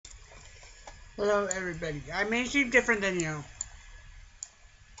Hello everybody. I may seem different than you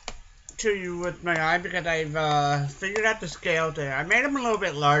with my eye because I've figured out the scale there. I made them a little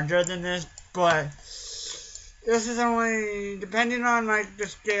bit larger than this, but this is only depending on like the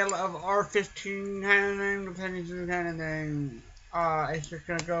scale of R15 kind of thing, depending on the kind of thing. It's just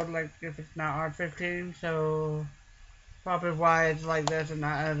gonna go like if it's not R15, so probably why it's like this and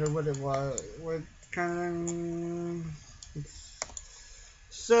not as what it was. What kind of thing.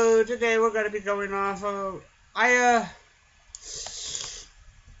 So today we're gonna be going off of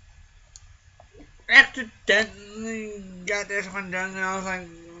accidentally got this one done and I was like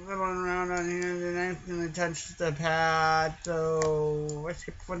going around on here and I accidentally touched the pad, so I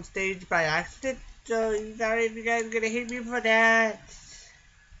skipped one stage by accident, so sorry if you guys are gonna hate me for that.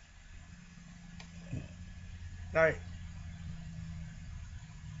 Sorry.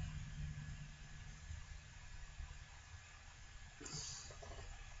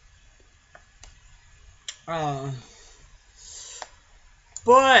 Uh,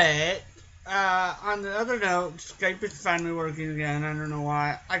 but on the other note, Skype is finally working again. I don't know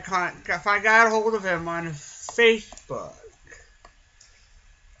why. I can't. If I got hold of him on Facebook,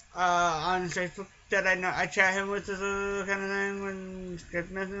 that I chat him with this kind of thing when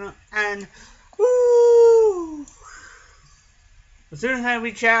Skype messing up, and woo! As soon as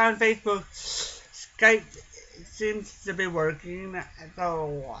we chat on Facebook, Skype seems to be working.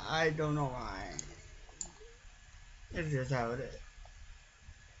 So I don't know why. It's just how it is.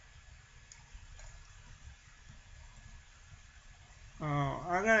 Oh,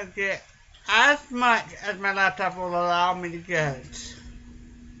 I'm gonna get as much as my laptop will allow me to get.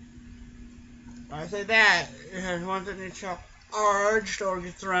 I say that because once it gets charged or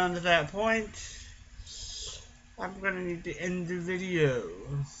gets around to that point, I'm gonna need to end the video.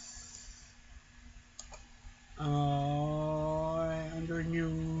 Under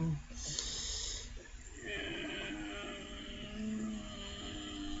new.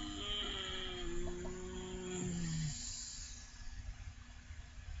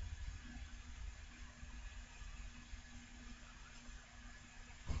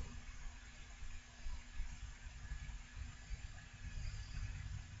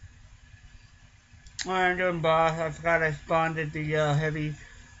 I'm doing boss. I forgot I spawned at the heavy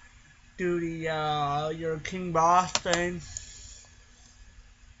duty your king boss thing.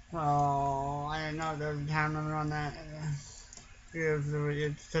 Oh, I didn't know there was a time limit on that.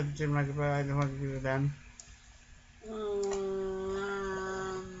 It doesn't seem like it, but I just want to do it then.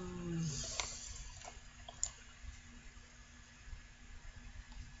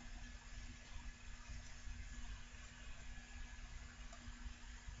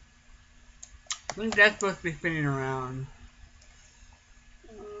 I think that's supposed to be spinning around.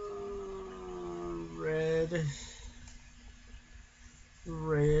 Red.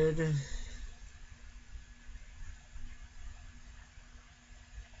 Red.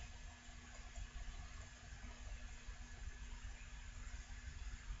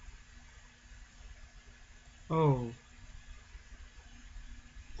 Oh.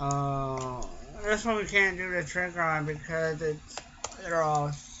 This one we can't do the trick on because they're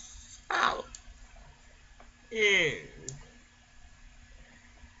all out. Ew.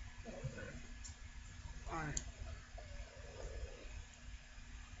 Alright.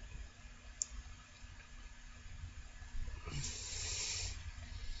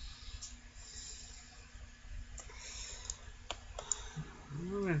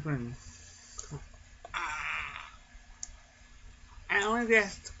 I only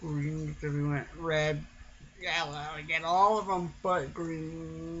guessed green because we went red, yellow. We get all of them but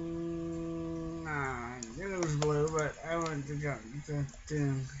green. I knew it was blue, but I went to go to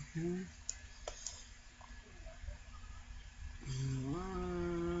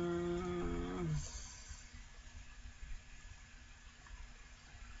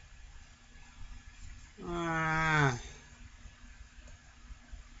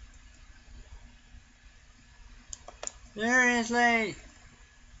seriously.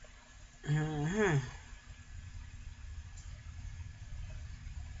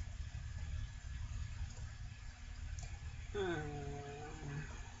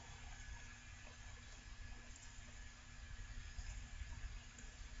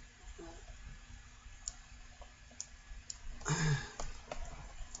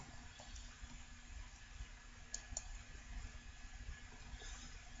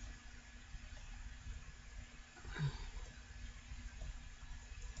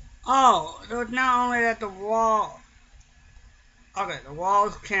 Oh, so it's not only that the wall. Okay, the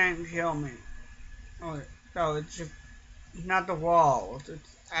walls can't kill me. Okay, so it's just not the walls.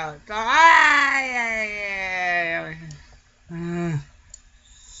 It's out. Yeah.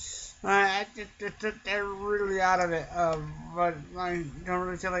 They're really out of it. But I don't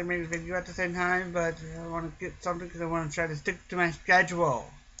really feel like making a video at the same time. But I want to get something because I want to try to stick to my schedule.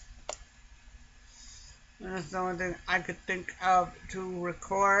 And that's the only thing I could think of to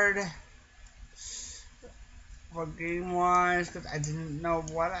record for game-wise, because I didn't know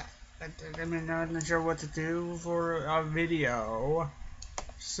what I mean, I'm not sure what to do for a video.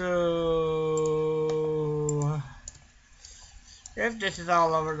 So if this is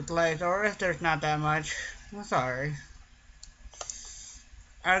all over the place, or if there's not that much, I'm sorry.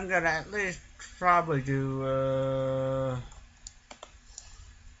 I'm gonna at least probably do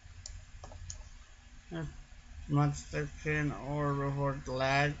as much as I can, or before the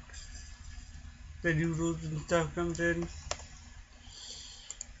lag, the noodles and stuff comes in.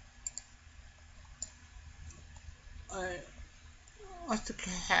 What's the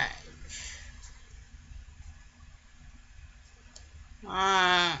catch?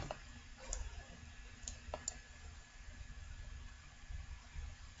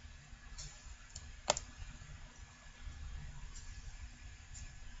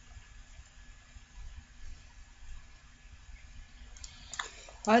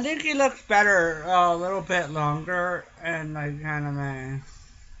 I think he looks better a little bit longer, and like kind of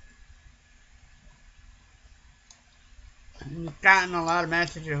gotten a lot of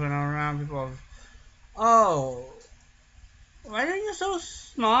messages when I'm around people. Oh, why are you so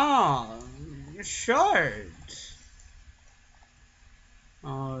small? You're short.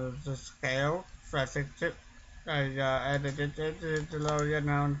 Oh, the scale. So I fixed it. I edited it a little, you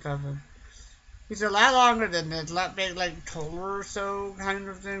know, and stuff. He's a lot longer than this, a lot big, like taller or so kind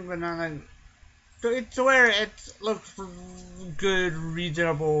of thing, but not like. So it's where it looks good,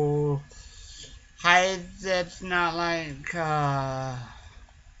 reasonable height. That's not like that.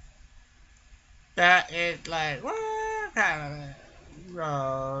 It's like what kind of.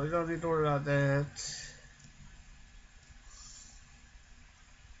 No, you don't need to worry about that.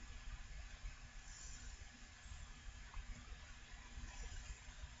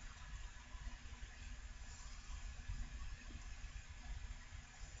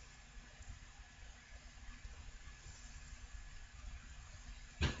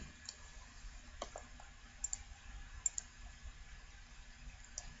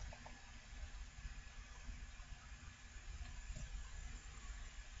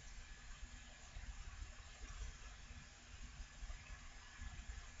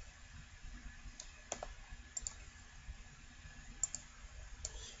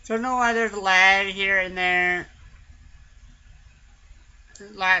 So know why there's lag here and there.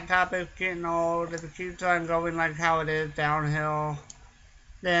 Laptop is getting old. If it keeps on going like how it is downhill,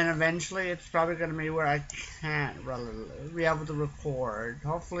 then eventually it's probably going to be where I can't really be able to record.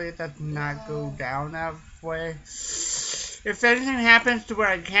 Hopefully it does not go down that way. If anything happens to where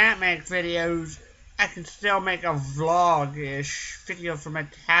I can't make videos, I can still make a vlog-ish video from my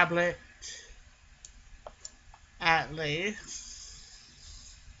tablet, at least.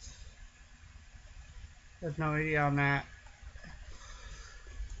 There's no idea on that.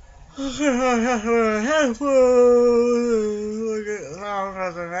 Nice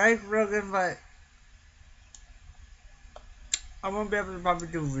broken, but I won't be able to probably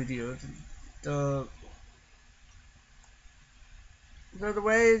do videos. The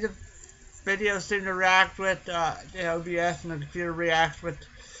way the videos seem to react with the OBS and the computer reacts with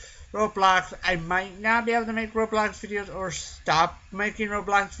Roblox, I might not be able to make Roblox videos or stop making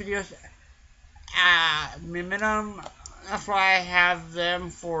Roblox videos at minimum. That's why I have them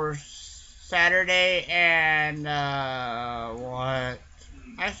for Saturday and what?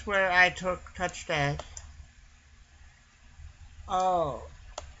 I swear I touched that. Oh.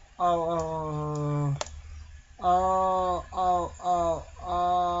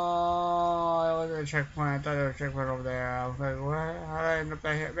 It was a checkpoint. I thought there was a checkpoint over there. I was like, what? How did I end up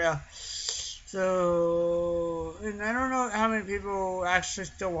back here? Yeah. So, and I don't know how many people actually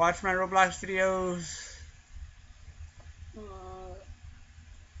still watch my Roblox videos.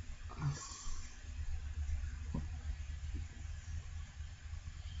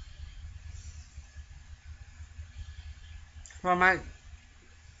 Well,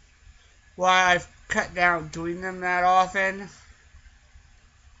 why I've cut down doing them that often.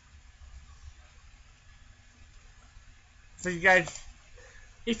 So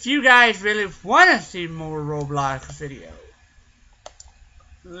if you guys really want to see more Roblox videos,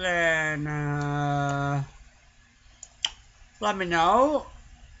 then let me know,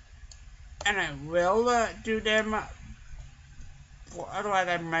 and I will do them. Otherwise,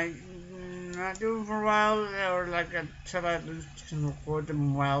 I might not do them for a while, or like until I at least can record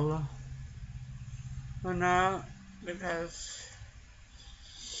them well. Or not, because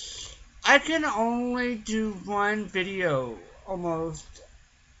I can only do one video almost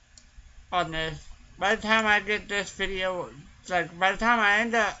on this. By the time I get this video, like by the time I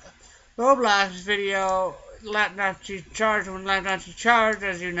end up Roblox video, laptop to charge, when laptop to charge,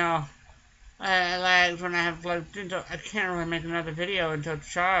 as you know, it lags when I have plugged into. I can't really make another video until it's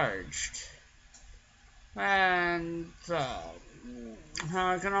charged, and so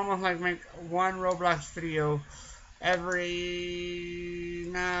I can almost like make one Roblox video every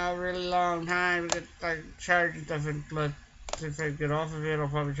now really long time to get like charging stuff, and but if I get off of it, it'll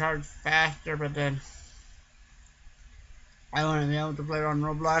probably charge faster. But then I want to be able to play on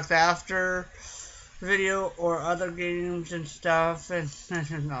Roblox after the video or other games and stuff, and that's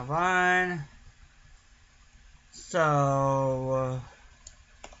just not fun. So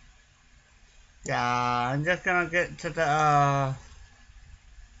yeah, I'm just gonna get to the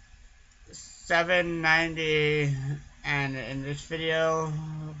 790, and in this video,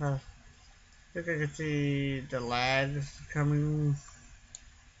 I think I can see the lags coming,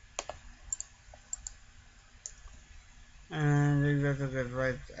 and I think that's a good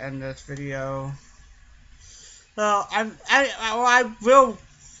way to end this video. So I will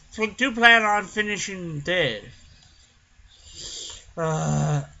do plan on finishing this,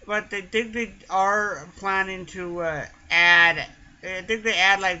 but they think they are planning to add. I think they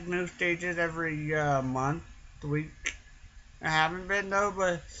add like new stages every month, week. I haven't been though,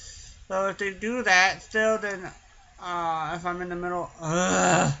 but so if they do that, still then if I'm in the middle,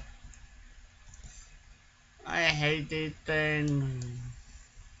 I hate these things.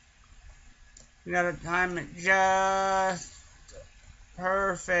 You gotta time it just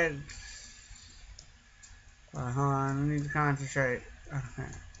perfect. Hold on, I need to concentrate.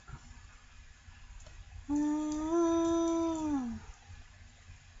 Okay.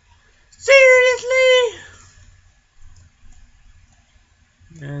 Seriously?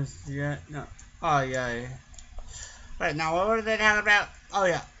 Yes, yeah, no. Oh, yeah. Wait, now what were they talking about? Oh,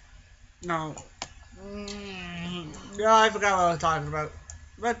 yeah. No. Yeah, I forgot what I was talking about.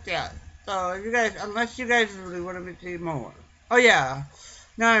 But, yeah. So, you guys, unless you guys really want to see more. Oh, yeah.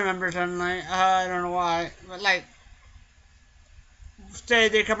 Now I remember suddenly. I don't know why. But, like, say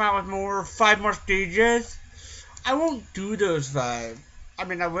they come out with 5 more stages. I won't do those 5. I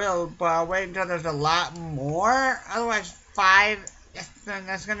mean, I will, but I'll wait until there's a lot more. Otherwise, 5,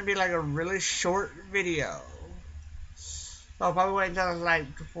 that's going to be like a really short video. So I'll probably wait until there's like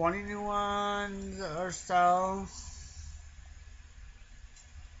 20 new ones or so.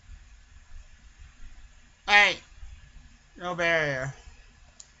 Hey, no barrier.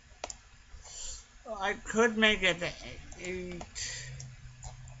 I could make it to 8.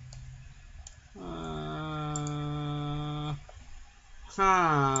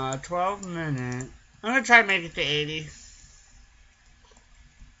 12 minutes. I'm gonna try to make it to 80.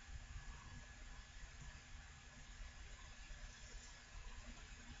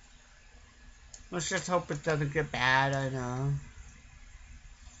 Let's just hope it doesn't get bad, I know.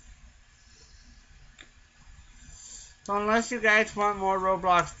 So unless you guys want more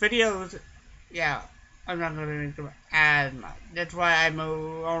Roblox videos, yeah, I'm not gonna need to add much. That's why I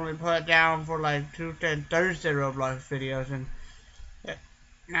only put down for like Tuesday and Thursday Roblox videos, and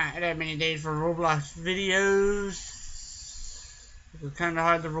not that many days for Roblox videos. It's kind of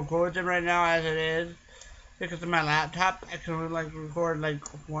hard to record them right now as it is because of my laptop. I can only like record like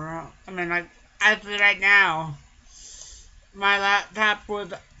one. I mean, like as of right now, my laptop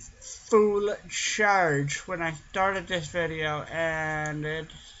was full charge when I started this video, and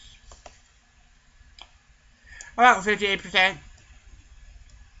it's about 58%,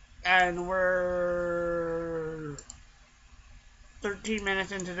 and we're 13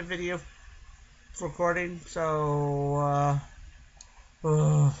 minutes into the video recording, so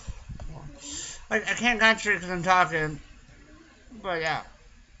I can't concentrate because I'm talking, but yeah,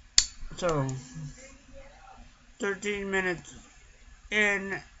 so 13 minutes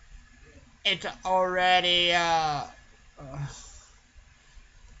in, it's already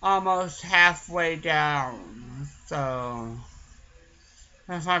almost halfway down, so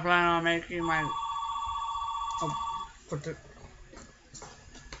if I plan on making my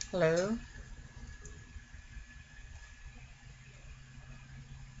hello.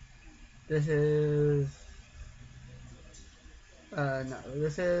 This is no,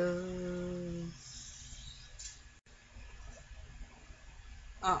 this is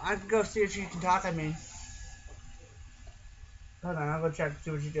I can go see if she can talk at me. Hold on, I'll go check,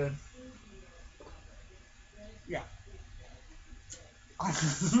 see what she's doing. Yeah.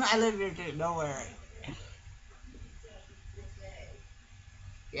 I live here too, don't worry.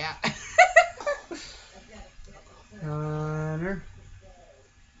 Yeah. Connor.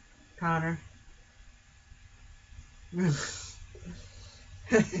 Connor.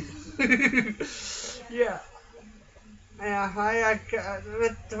 Yeah. Yeah, I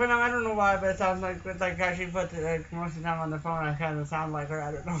don't know why, but it sounds like how she puts it, like, most of the time on the phone, I kind of sound like her,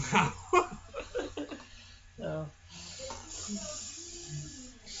 I don't know how. So.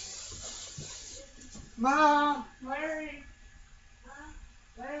 Mom! Larry!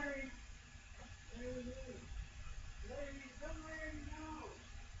 Larry! Larry, come Larry, no!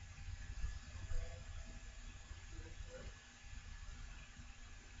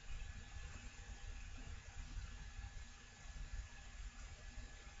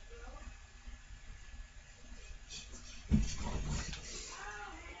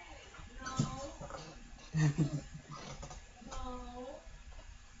 No!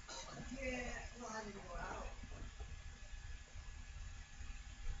 Yeah, well, I didn't go out.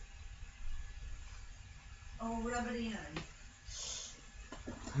 Oh, rub it in.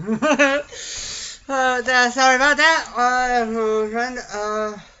 Sorry about that, friend.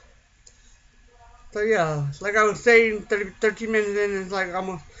 So yeah, like I was saying, 13 minutes in, it's like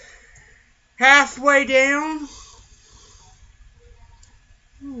almost halfway down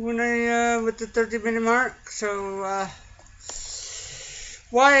when with the 30-minute mark. So,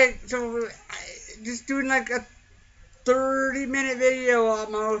 just doing like a 30-minute video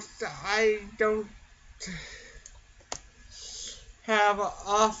almost. I don't have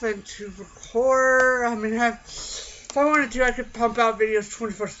often to record. I mean, if I wanted to, I could pump out videos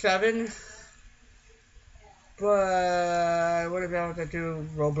 24/7. But I wouldn't be able to do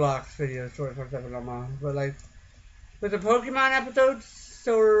Roblox videos 24/7 almost. But like with the Pokemon episodes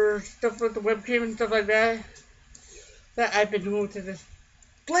or stuff with the webcam and stuff like that, that I've been doing to this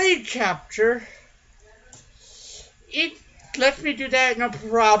blade capture, it lets me do that no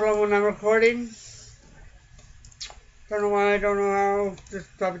problem when I'm recording. Don't know why, I don't know how. This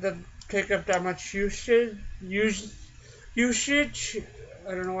probably doesn't take up that much usage. I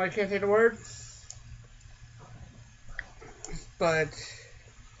don't know why I can't say the word. But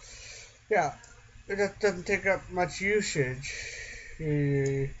yeah, it just doesn't take up much usage.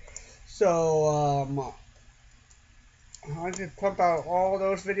 So I could pump out all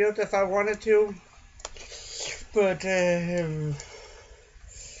those videos if I wanted to. But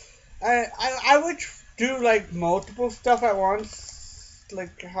I would do like multiple stuff at once,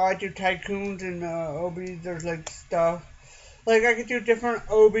 like how I do tycoons and obbies. There's like stuff like I could do different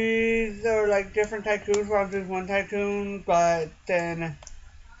obbies or like different tycoons while I'm doing one tycoon, but then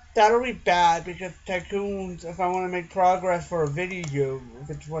that'll be bad because tycoons, if I want to make progress for a video,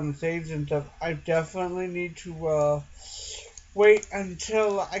 if it's one that saves and stuff, I definitely need to wait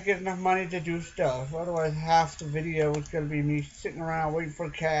until I get enough money to do stuff. Otherwise, half the video is going to be me sitting around waiting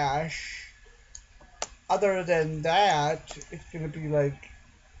for cash. Other than that, it's going to be like,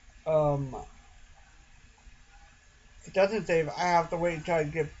 if it doesn't save, I have to wait until I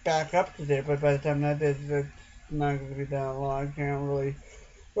get back up to there. But by the time that is, it's not going to be that long. I can't really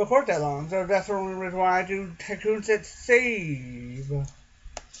record that long. So that's the only reason why I do tycoons that save.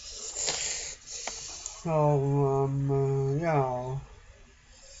 So, yeah.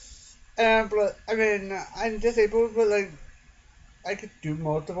 But, I mean, I'm disabled, but, like, I could do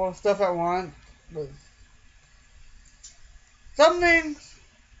multiple stuff at once. But some things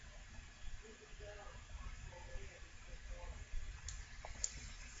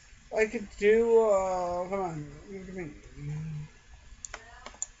I could do, come on, give me.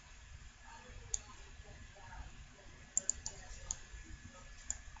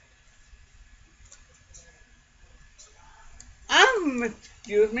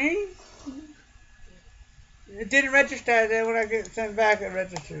 Excuse me? It didn't register, then when I get sent back, it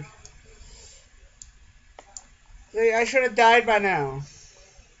registers. See, I should have died by now.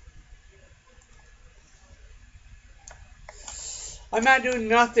 I'm not doing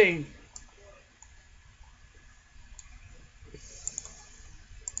nothing.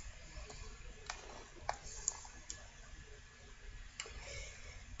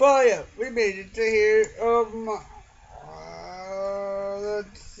 But yeah, we made it to here.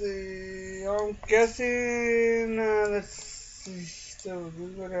 Let's see. I'm guessing. Let's see. So we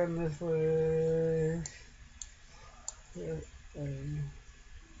go down this way.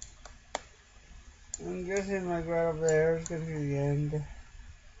 I'm guessing like right up there is gonna be the end.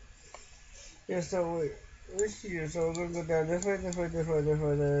 Yeah. So we're here. So we're gonna go down this way, this way, this way, this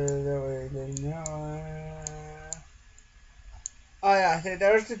way, that way. Then now. Oh yeah. See,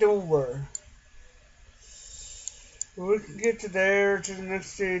 there's the door. We can get to there to the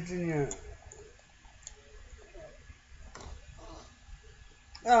next stage, and yeah.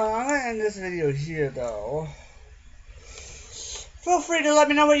 Oh, I'm gonna end this video here though. Feel free to let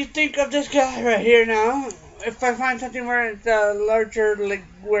me know what you think of this guy right here now. If I find something where it's larger, like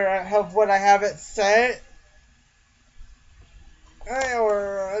where I have what I have it set,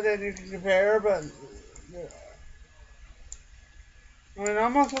 or then you can compare, but it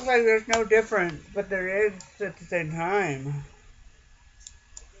almost looks like there's no difference, but there is at the same time.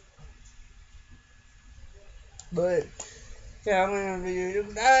 But yeah, I'm gonna do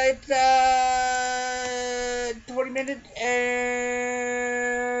it's 20 minutes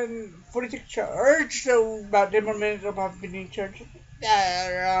and 46 charge, so about 10 more minutes I'll probably need charge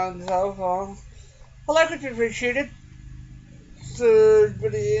around the cell phone. I like what you appreciate it. So,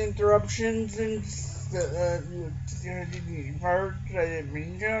 with the interruptions and the parts, I didn't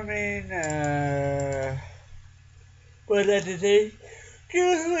mean to, but at the day,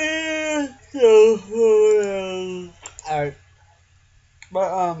 so, alright. But,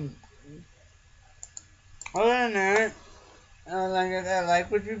 other than that, like I said,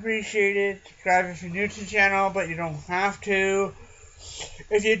 like would be appreciated. Subscribe if you're new to the channel, but you don't have to.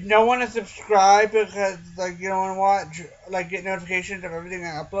 If you don't want to subscribe because like you don't want to watch, like get notifications of everything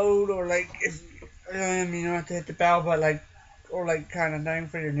I upload, or like if you don't have to hit the bell, but like or like kind of thing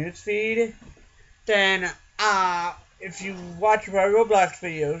for your news feed, then if you watch my Roblox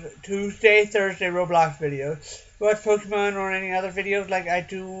videos, Tuesday, Thursday Roblox videos, watch Pokemon or any other videos like I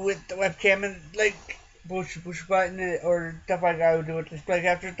do with the webcam and like push button or stuff like I would do with display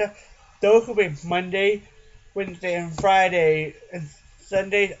capture stuff, those will be Monday, Wednesday, and Friday, and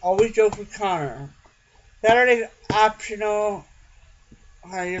Sunday always jokes with Connor. Saturday's optional.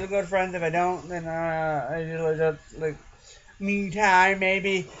 I usually go to friends. If I don't, then I usually just like me time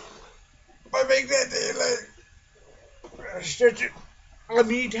maybe. I make that day like stretch it a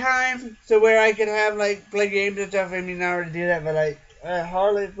me time, so where I can have like play games and stuff. I mean, I already do that, but like I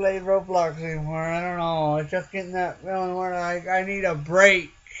hardly play Roblox anymore. I don't know. It's just getting that feeling where like I need a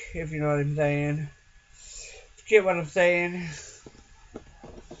break, if you know what I'm saying. Get what I'm saying?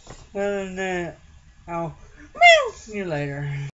 Other than that, I'll see you later.